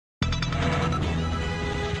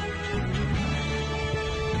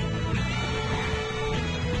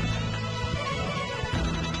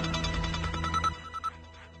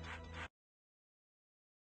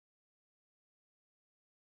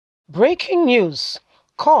Breaking news.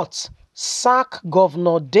 Court sack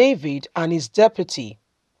Governor David and his deputy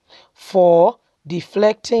for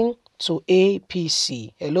deflecting to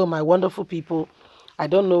APC. Hello, my wonderful people. I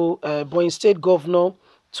don't know, Ebonyi State Governor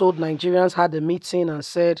told Nigerians, had a meeting and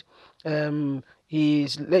said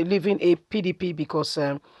he's leaving a PDP because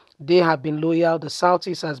they have been loyal. The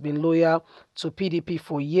Southeast has been loyal to PDP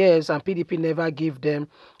for years, and PDP never gave them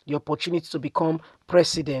the opportunity to become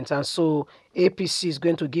president. And so APC is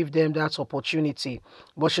going to give them that opportunity.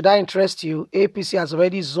 But should I interest you, APC has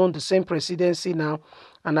already zoned the same presidency now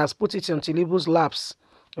and has put it on Tinubu's laps.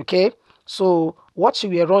 Okay? So what you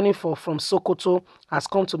were running for from Sokoto has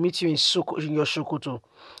come to meet you in your Sokoto.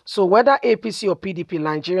 So whether APC or PDP,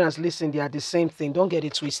 Nigerians, listen, they are the same thing. Don't get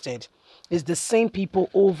it twisted. It's the same people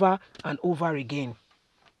over and over again.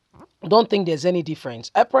 Don't think there's any difference.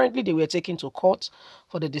 Apparently, they were taken to court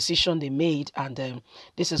for the decision they made, and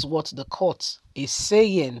this is what the court is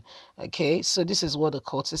saying. Okay, so this is what the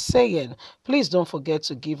court is saying. Please don't forget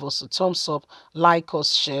to give us a thumbs up, like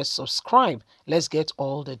us, share, subscribe. Let's get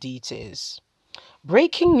all the details.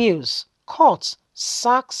 Breaking news: court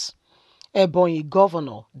sacks Ebonyi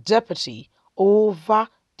governor deputy over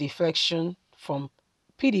defection from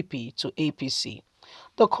PDP to APC.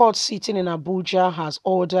 The court sitting in Abuja has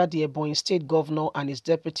ordered the Ebonyi State Governor and his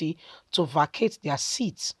deputy to vacate their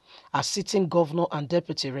seats as sitting governor and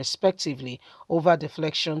deputy respectively over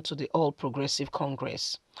deflection to the All Progressive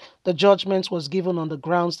Congress. The judgment was given on the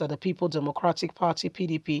grounds that the People Democratic Party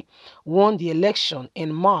 (PDP) won the election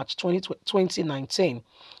in March 2019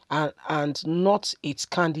 and not its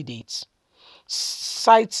candidates.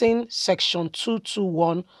 Citing Section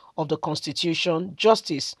 221 of the Constitution,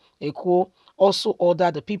 Justice Ekwo also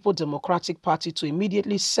ordered the People Democratic Party to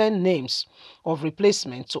immediately send names of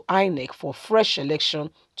replacement to INEC for fresh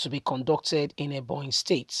election to be conducted in Ebonyi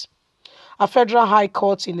State. A federal high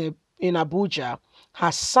court in Abuja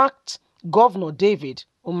has sacked Governor David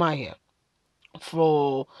Umahi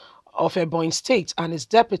of Ebonyi State and his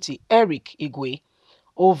deputy Eric Igwe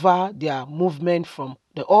over their movement to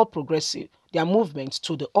the All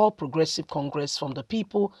Progressive Congress from the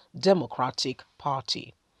People Democratic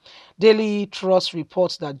Party. Daily Trust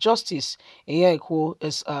reports that Justice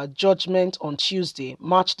Ekwo's judgment on Tuesday,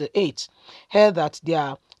 March the 8th, held that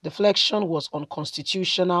their deflection was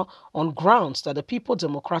unconstitutional on grounds that the People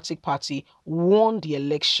Democratic Party won the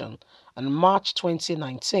election in March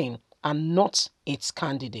 2019 and not its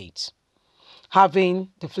candidate. Having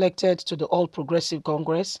deflected to the All Progressive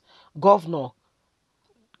Congress, Governor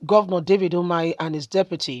David Umahi and his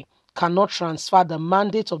deputy cannot transfer the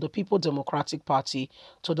mandate of the People Democratic Party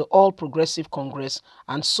to the All Progressive Congress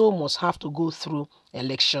and so must have to go through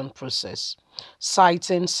election process.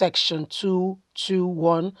 Citing Section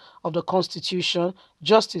 221 of the Constitution,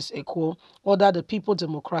 Justice Ekwo ordered the People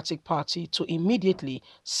Democratic Party to immediately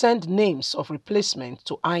send names of replacement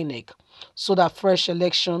to INEC so that fresh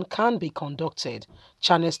election can be conducted,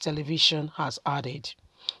 Channels Television has added.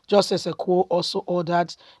 Justice Ekwo also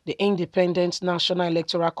ordered the Independent National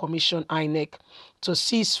Electoral Commission (INEC) to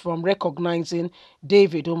cease from recognizing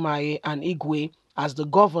David Umahi and Igwe as the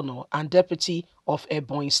governor and deputy of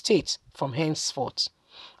Ebonyi State from henceforth.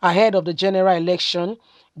 Ahead of the general election,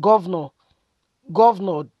 Governor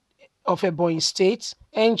of Ebonyi State,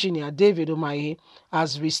 Engineer David Umahi,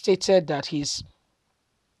 has restated that his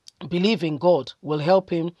belief in God will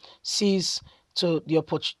help him seize to the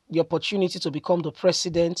opportunity to become the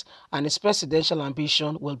president, and his presidential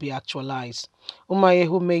ambition will be actualized. Umahi,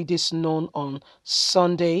 who made this known on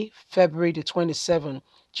Sunday, February the 27th,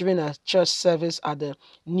 during a church service at the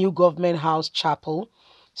New Government House Chapel,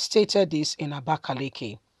 stated this in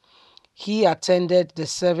Abakaliki. He attended the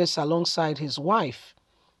service alongside his wife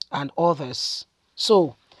and others.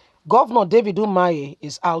 So, Governor David Umahi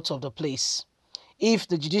is out of the place. If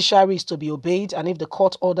the judiciary is to be obeyed and if the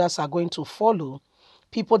court orders are going to follow,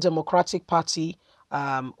 People Democratic Party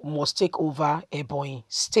must take over Ebonyi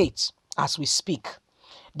State as we speak.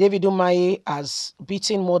 David Umahi has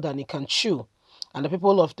beaten more than he can chew, and the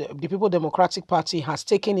People Democratic Party has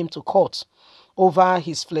taken him to court over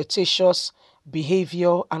his flirtatious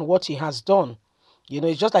behavior and what he has done. You know,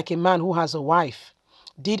 it's just like a man who has a wife,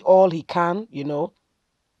 did all he can, you know.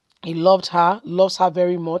 He loved her, loves her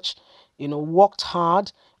very much, you know, worked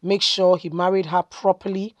hard, make sure he married her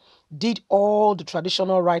properly, did all the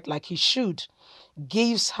traditional right like he should,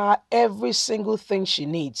 gives her every single thing she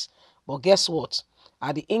needs. But guess what?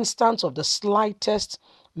 At the instant of the slightest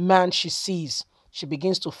man she sees, she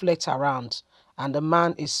begins to flirt around. and the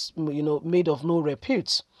man is, made of no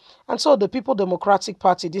repute. And so the People Democratic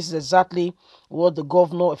Party, this is exactly what the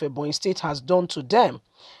governor of Ebonyi State has done to them.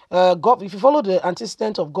 If you follow the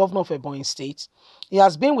antecedent of governor of Ebonyi State, he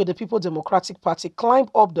has been with the People Democratic Party, climbed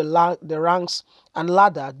up the ranks and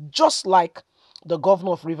ladder, just like the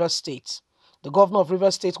governor of Rivers State. The governor of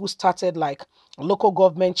Rivers State, who started like a local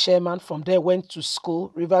government chairman, from there went to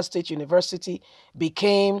school, Rivers State University,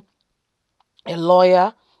 became a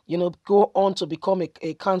lawyer, go on to become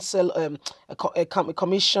a council, a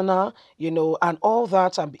commissioner, and all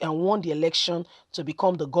that, and won the election to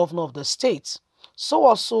become the governor of the state. So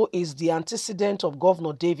also is the antecedent of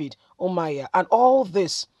Governor David Umahi, and all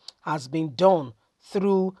this has been done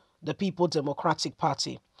through the People Democratic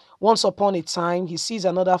Party. Once upon a time, he sees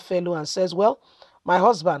another fellow and says, well, my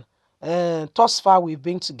husband, thus far we've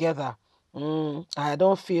been together. I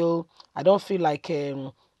don't feel like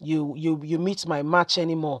you meet my match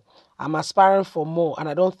anymore. I'm aspiring for more, and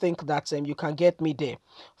I don't think that you can get me there.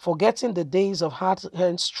 Forgetting the days of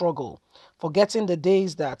hard-earned struggle, forgetting the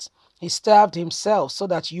days that he starved himself so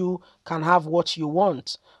that you can have what you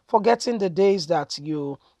want, forgetting the days that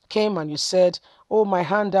you came and you said, oh, my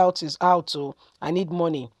handout is out, so I need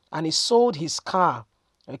money, and he sold his car,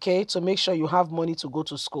 okay, to make sure you have money to go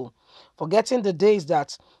to school. Forgetting the days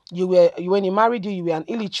that when he married you were an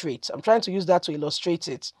illiterate. I'm trying to use that to illustrate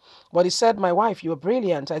it. But he said, my wife, you're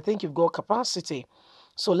brilliant. I think you've got capacity.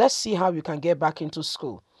 So let's see how you can get back into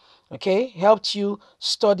school. Okay, helped you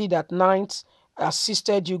study that night,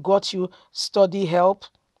 assisted you, got you study help.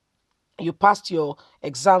 You passed your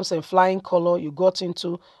exams in flying color, you got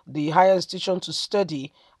into the higher institution to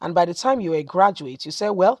study, and by the time you were a graduate, you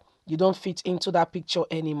said, well, you don't fit into that picture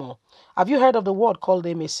anymore. Have you heard of the word called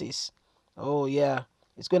emesis? Oh yeah,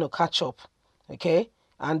 it's going to catch up. Okay,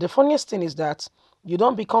 and the funniest thing is that you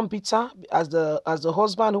don't become bitter as the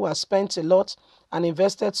husband who has spent a lot and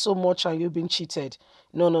invested so much and you've been cheated.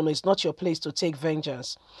 No, it's not your place to take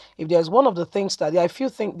vengeance. If there's one of the things that there are a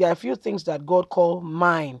few things that God call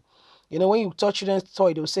mine. When you touch children's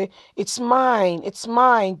toy, they'll say, it's mine,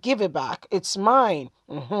 give it back, it's mine.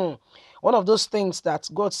 One of those things that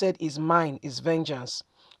God said is mine is vengeance.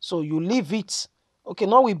 So you leave it. Okay,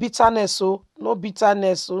 not with bitterness, no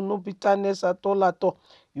bitterness, no bitterness at all.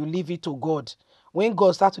 You leave it to God. When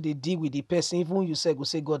God starts to deal with the person, even you say,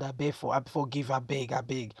 God, I beg I forgive, I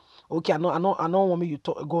beg. Okay, I don't want me you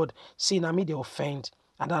talk God. See, now me they offend,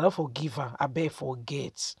 and I don't forgive her. I beg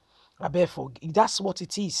forget. I beg forget. That's what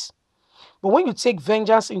it is. But when you take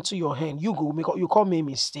vengeance into your hand, you can't make a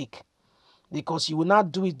mistake, because you will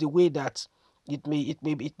not do it the way that it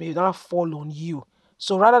may not fall on you.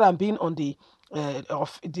 So rather than being on the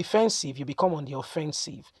defensive, you become on the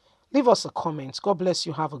offensive. Leave us a comment. God bless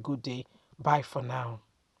you. Have a good day. Bye for now.